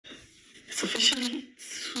actually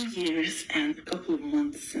 2 years and a couple of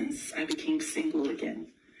months since I became single again.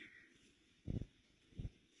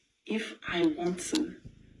 If I want to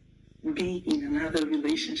be in another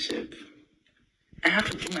relationship, I have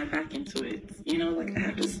to put my back into it. I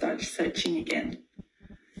have to start searching again.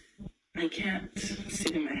 I can't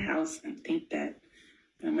sit in my house and think that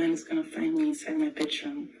my man is going to find me inside my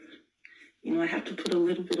bedroom. I have to put a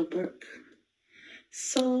little bit of work.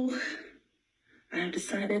 So I have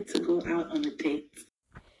decided to go out on a date.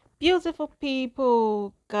 Beautiful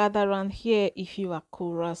people, gather around here if you are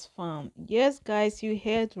Korra's fan. Yes, guys, you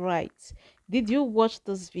heard right. Did you watch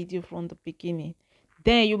this video from the beginning?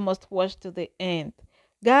 Then you must watch to the end.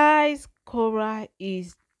 Guys, Korra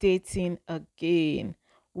is dating again.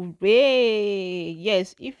 Hooray!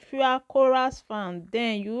 Yes, if you are Korra's fan,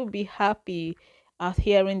 then you will be happy at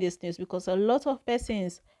hearing this news because a lot of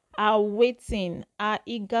persons are waiting, are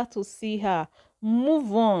eager to see her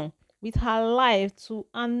move on with her life to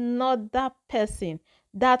another person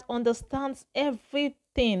that understands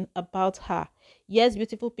everything about her. Yes,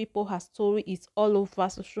 beautiful people, her story is all over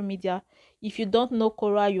social media. If you don't know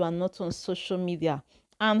Korra, you are not on social media.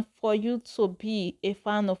 And for you to be a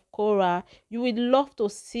fan of Korra, you would love to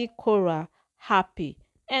see Korra happy.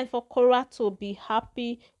 And for Korra to be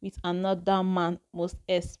happy with another man, most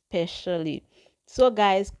especially. So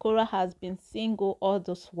guys, Korra has been single all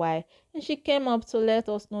this while, and she came up to let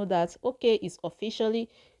us know that okay, it's officially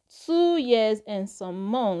 2 years and some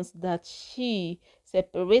months that she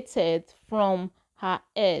separated from her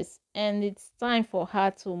ex, and it's time for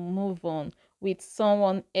her to move on with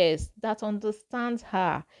someone else that understands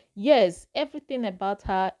her. Yes, everything about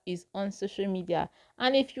her is on social media,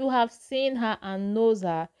 and if you have seen her and knows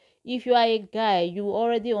her, if you are a guy, you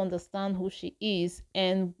already understand who she is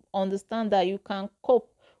and understand that you can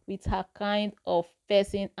cope with her kind of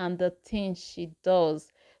person and the things she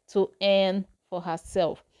does to earn for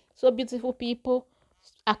herself. So beautiful people,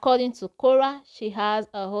 according to Korra, she has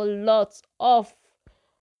a whole lot of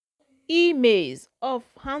emails of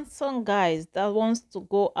handsome guys that wants to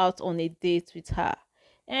go out on a date with her.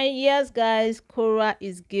 And yes, guys, Korra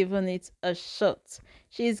is giving it a shot.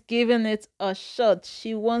 She's giving it a shot.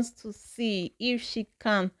 She wants to see if she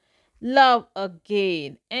can love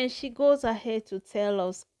again. And she goes ahead to tell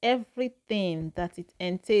us everything that it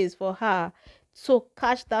entails for her to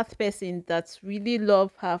catch that person that really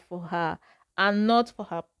love her for her and not for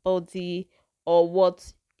her body or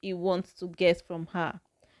what he wants to get from her.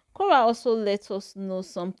 Korra also let us know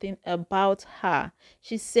something about her.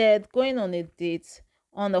 She said going on a date,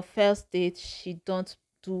 on the first date, she don't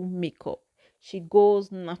do makeup. She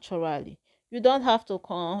goes naturally. You don't have to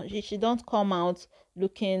come, she don't come out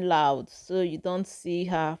looking loud, so you don't see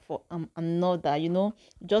her for another, You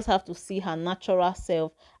just have to see her natural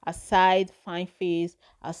self, aside fine face,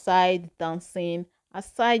 aside dancing,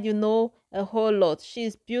 aside, a whole lot.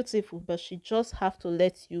 She's beautiful, but she just have to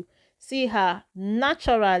let you see her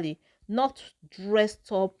naturally, not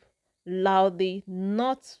dressed up loudly,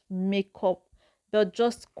 not makeup, but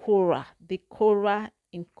just Korra, the Korra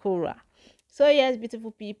in Korra. So yes,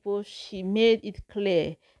 beautiful people, she made it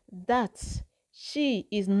clear that she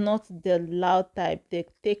is not the loud type. They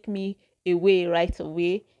take me away right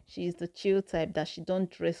away. She is the chill type that she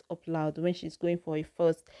don't dress up loud when she's going for a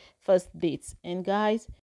first date. And guys,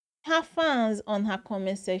 her fans on her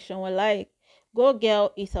comment section were like, go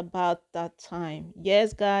girl, it's about that time.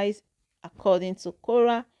 Yes, guys, according to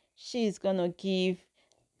Korra, she's gonna give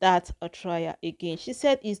that a try again. She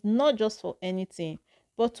said it's not just for anything,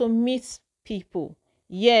 but to meet people.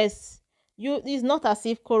 Yes, it's not as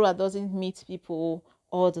if Korra doesn't meet people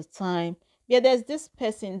all the time. Yeah, there's this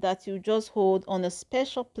person that you just hold on a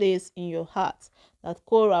special place in your heart that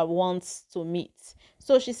Korra wants to meet.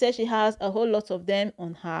 So she said she has a whole lot of them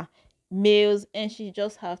on her mails, and she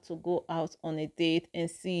just have to go out on a date and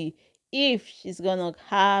see if she's gonna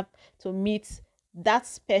have to meet that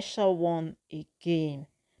special one again.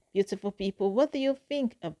 Beautiful people, what do you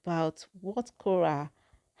think about what Korra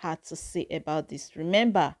had to say about this?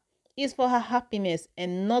 Remember, it's for her happiness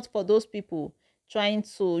and not for those people trying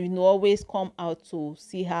to, always come out to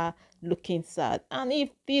see her looking sad. And if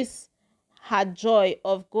this her joy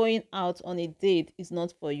of going out on a date is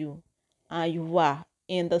not for you, and you are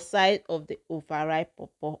in the side of the overripe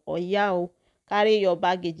pawpaw, or yeah, carry your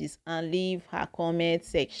baggages and leave her comment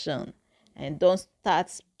section, and don't start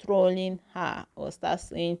trolling her or start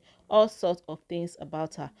saying all sorts of things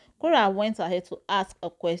about her. Korra went ahead to ask a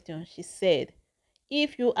question. She said,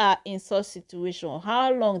 if you are in such situation,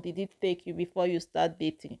 how long did it take you before you start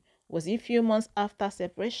dating? Was it few months after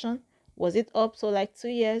separation? Was it up to like 2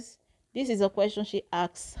 years? This is a question she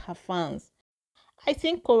asks her fans. I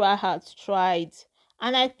think Korra had tried,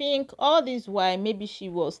 and I think all this while maybe she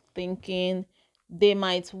was thinking they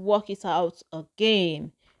might work it out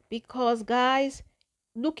again. Because guys,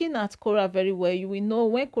 looking at Korra very well, you will know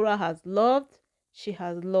when Korra has loved, she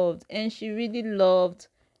has loved, and she really loved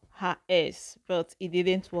her ex, but it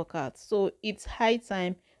didn't work out. So it's high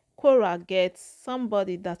time Korra gets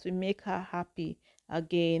somebody that will make her happy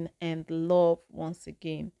again and love once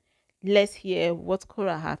again. Let's hear what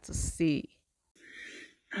Korra had to say.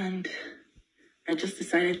 And I just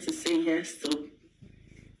decided to say yes to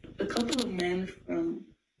a couple of men from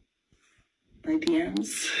my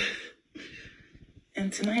DMs.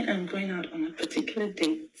 And tonight I'm going out on a particular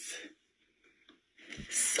date.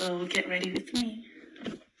 So get ready with me.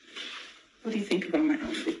 What do you think about my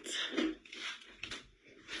outfit?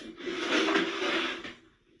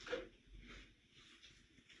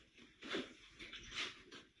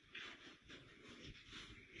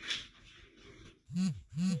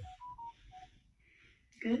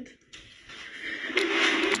 Good?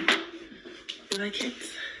 You like it?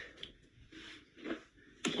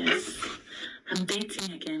 Yes. I'm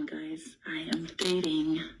dating again, guys. I am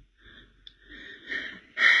dating.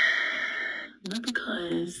 Not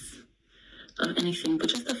because of anything, but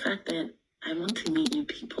just the fact that I want to meet new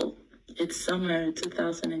people. It's summer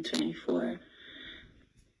 2024.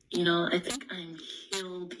 You know, I think I'm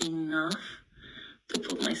healed enough to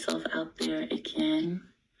put myself out there again.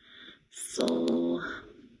 So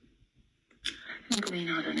I'm going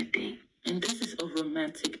out on a date. And this is a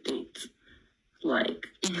romantic date. Like,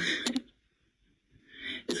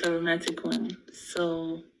 it's a romantic one.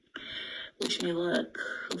 So wish me luck.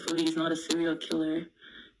 Hopefully he's not a serial killer.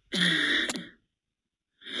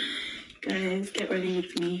 Guys, get ready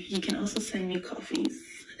with me. You can also send me coffees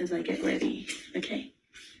as I get ready, okay?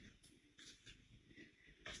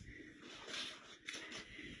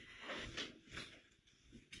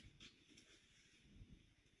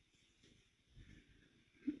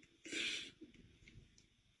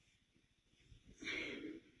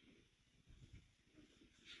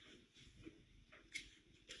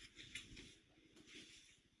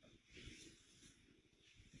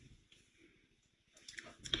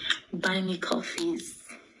 Buy me coffees.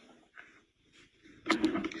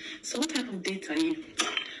 So what type of date are you?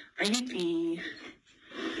 Are you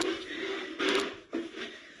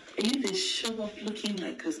the show up looking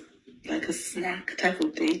like a snack type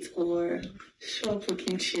of date, or show up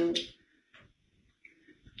looking chill?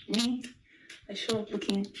 Me, I show up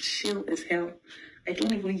looking chill as hell. I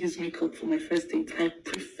don't even use makeup for my first date. I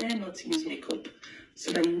prefer not to use makeup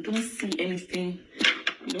so that you don't see anything.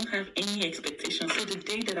 You don't have any expectations. So the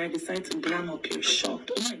day that I decide to glam up, you're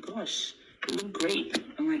shocked. Oh my gosh, you look great.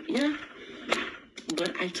 I'm like, yeah.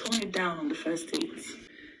 But I tone it down on the first date.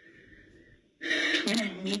 When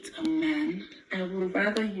I meet a man, I would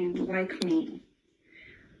rather you like me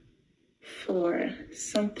for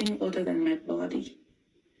something other than my body.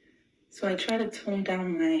 So I try to tone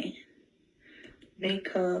down my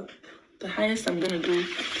makeup. The highest I'm gonna do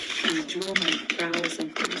is draw my brows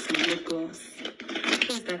and put some lip gloss.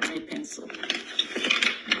 Where's that eye pencil?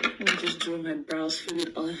 Let me just draw my brows, fill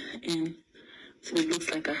it all in so it looks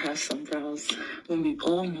like I have some brows, when we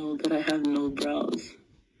all know that I have no brows.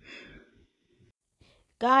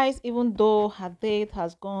 Guys, even though her date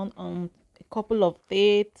has gone on a couple of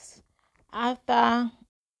dates after,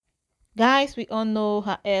 guys, we all know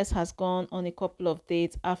her ex has gone on a couple of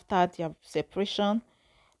dates after their separation,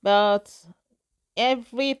 but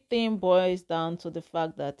everything boils down to the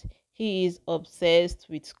fact that he is obsessed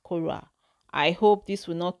with Korra. I hope this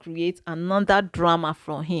will not create another drama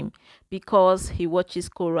from him, because he watches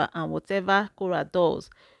Korra and whatever Korra does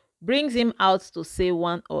brings him out to say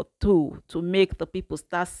one or two to make the people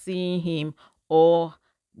start seeing him or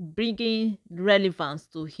bringing relevance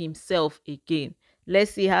to himself again.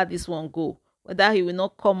 Let's see how this one go. Whether he will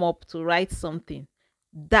not come up to write something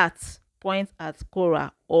that points at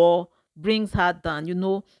Korra or brings her down. You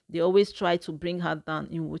know, they always try to bring her down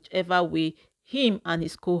in whichever way him and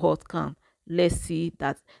his cohort can. Let's see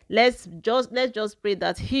that. Let's just pray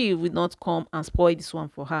that he will not come and spoil this one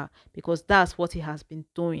for her, because that's what he has been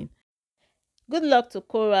doing. Good luck to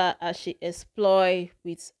Korra as she explore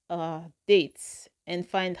with dates and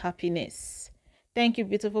find happiness. Thank you,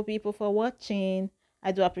 beautiful people, for watching.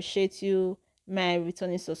 I do appreciate you, my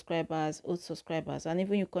returning subscribers, old subscribers, and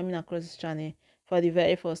even you coming across this channel for the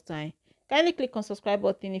very first time. Kindly click on subscribe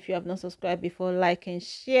button if you have not subscribed before, like and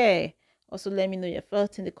share. Also, let me know your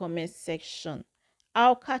thoughts in the comment section.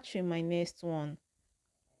 I'll catch you in my next one.